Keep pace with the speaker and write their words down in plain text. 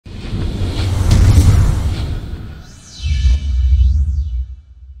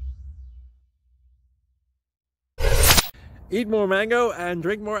Eat more mango and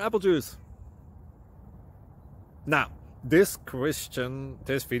drink more apple juice. Now, this video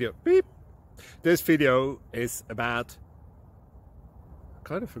is about... I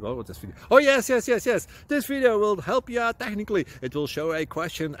kind of forgot what this video... Oh, yes. This video will help you out technically. It will show a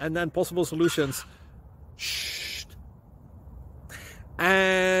question and then possible solutions. Shh.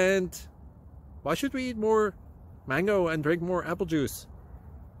 And why should we eat more mango and drink more apple juice?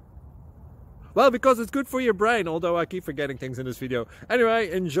 Well, because it's good for your brain, although I keep forgetting things in this video.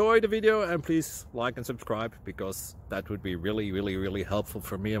 Anyway, enjoy the video and please like and subscribe, because that would be really, really, really helpful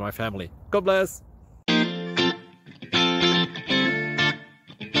for me and my family. God bless!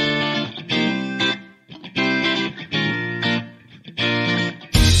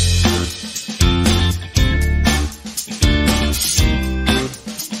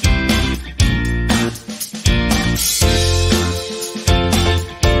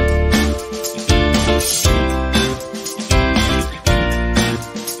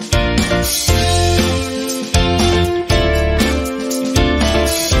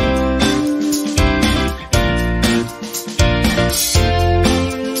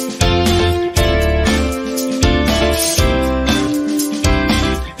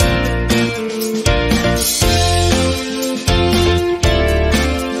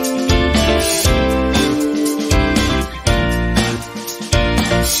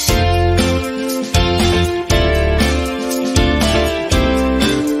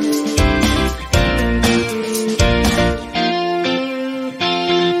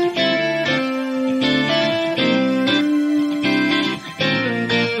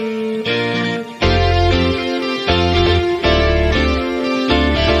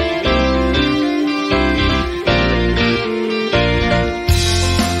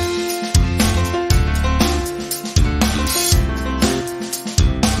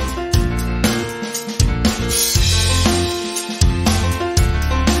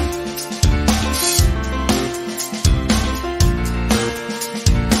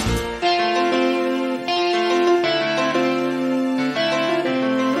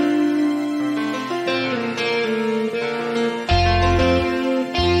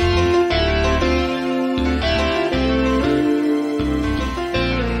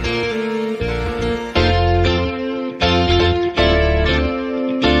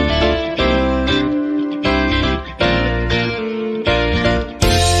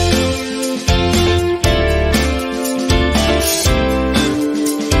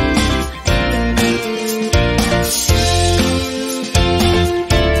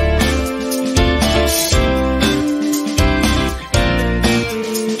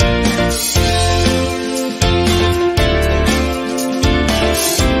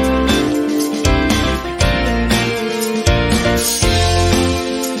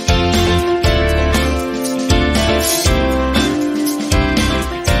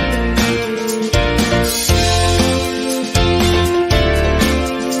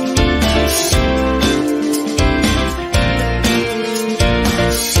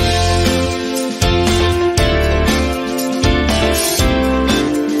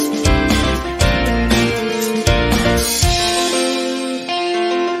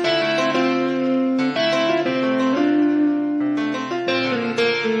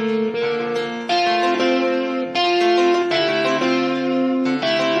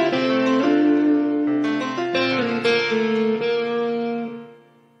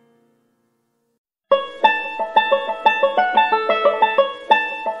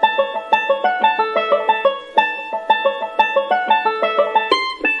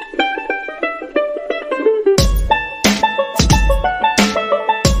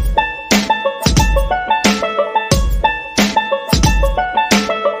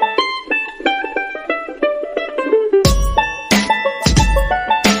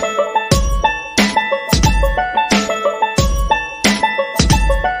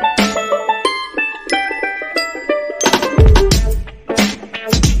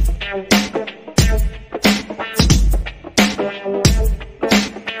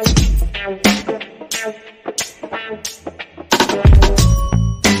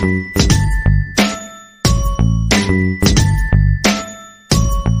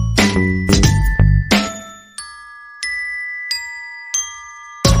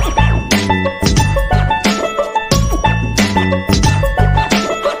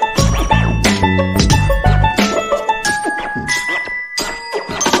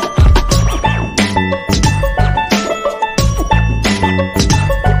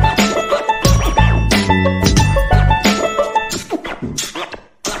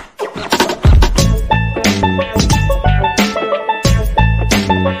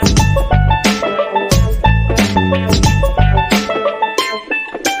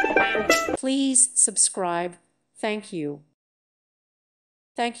 Please subscribe. Thank you.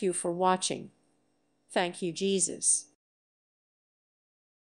 Thank you for watching. Thank you, Jesus.